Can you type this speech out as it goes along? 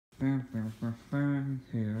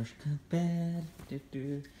Here's the bed.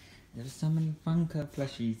 There's so many funko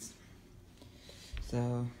plushies.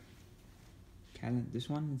 So, this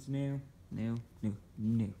one is new.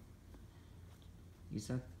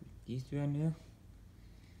 These three are new.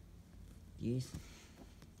 These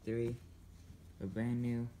three are brand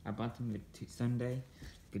new. I bought them Sunday,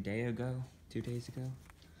 a day ago, 2 days ago.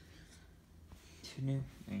 Two new.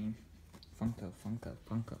 And Funko.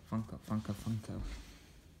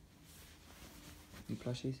 New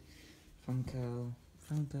plushies. Funko.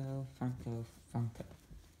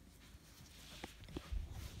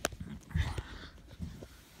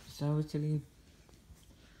 So actually,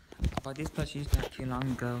 I bought these plushies not too long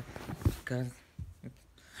ago because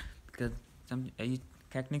some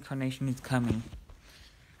technical nation is coming.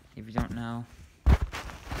 If you don't know,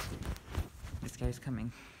 this guy is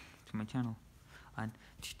coming to my channel on.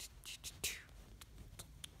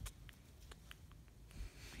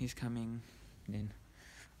 He's coming. Then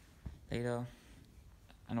later,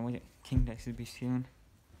 I know what King Dex will be soon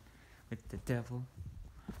with the devil,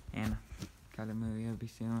 and Calamari will be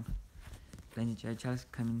soon. Lenny Judge's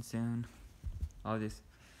coming soon. All this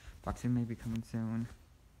boxing may be coming soon.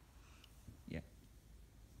 Yeah.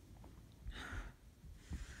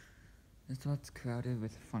 This lot's crowded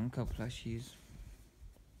with Funko plushies.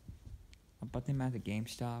 I bought them at the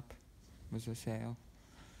GameStop. It was a sale.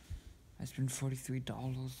 I spent $43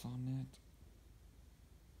 on it.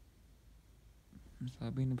 So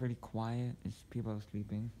I've been pretty quiet. It's people are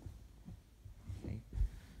sleeping. They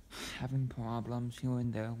having problems here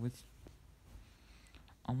and there with.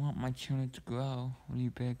 I want my channel to grow really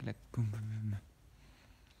big, like boom.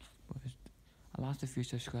 But I lost a few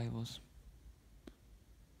subscribers.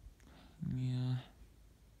 Yeah.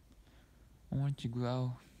 I want to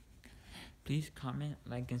grow. Please comment,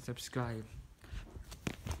 like, and subscribe.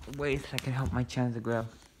 Ways I can help my channel to grow.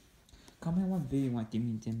 Comment what video you want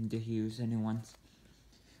me to use anyone's.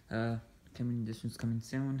 This one's coming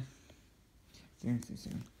soon.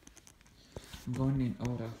 Soon. I'm going in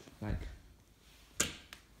order, like.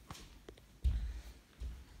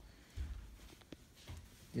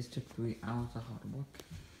 This took 3 hours of hard work.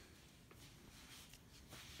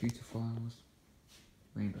 3 to 4 hours.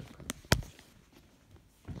 Rainbow color.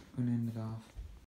 Gonna end it off.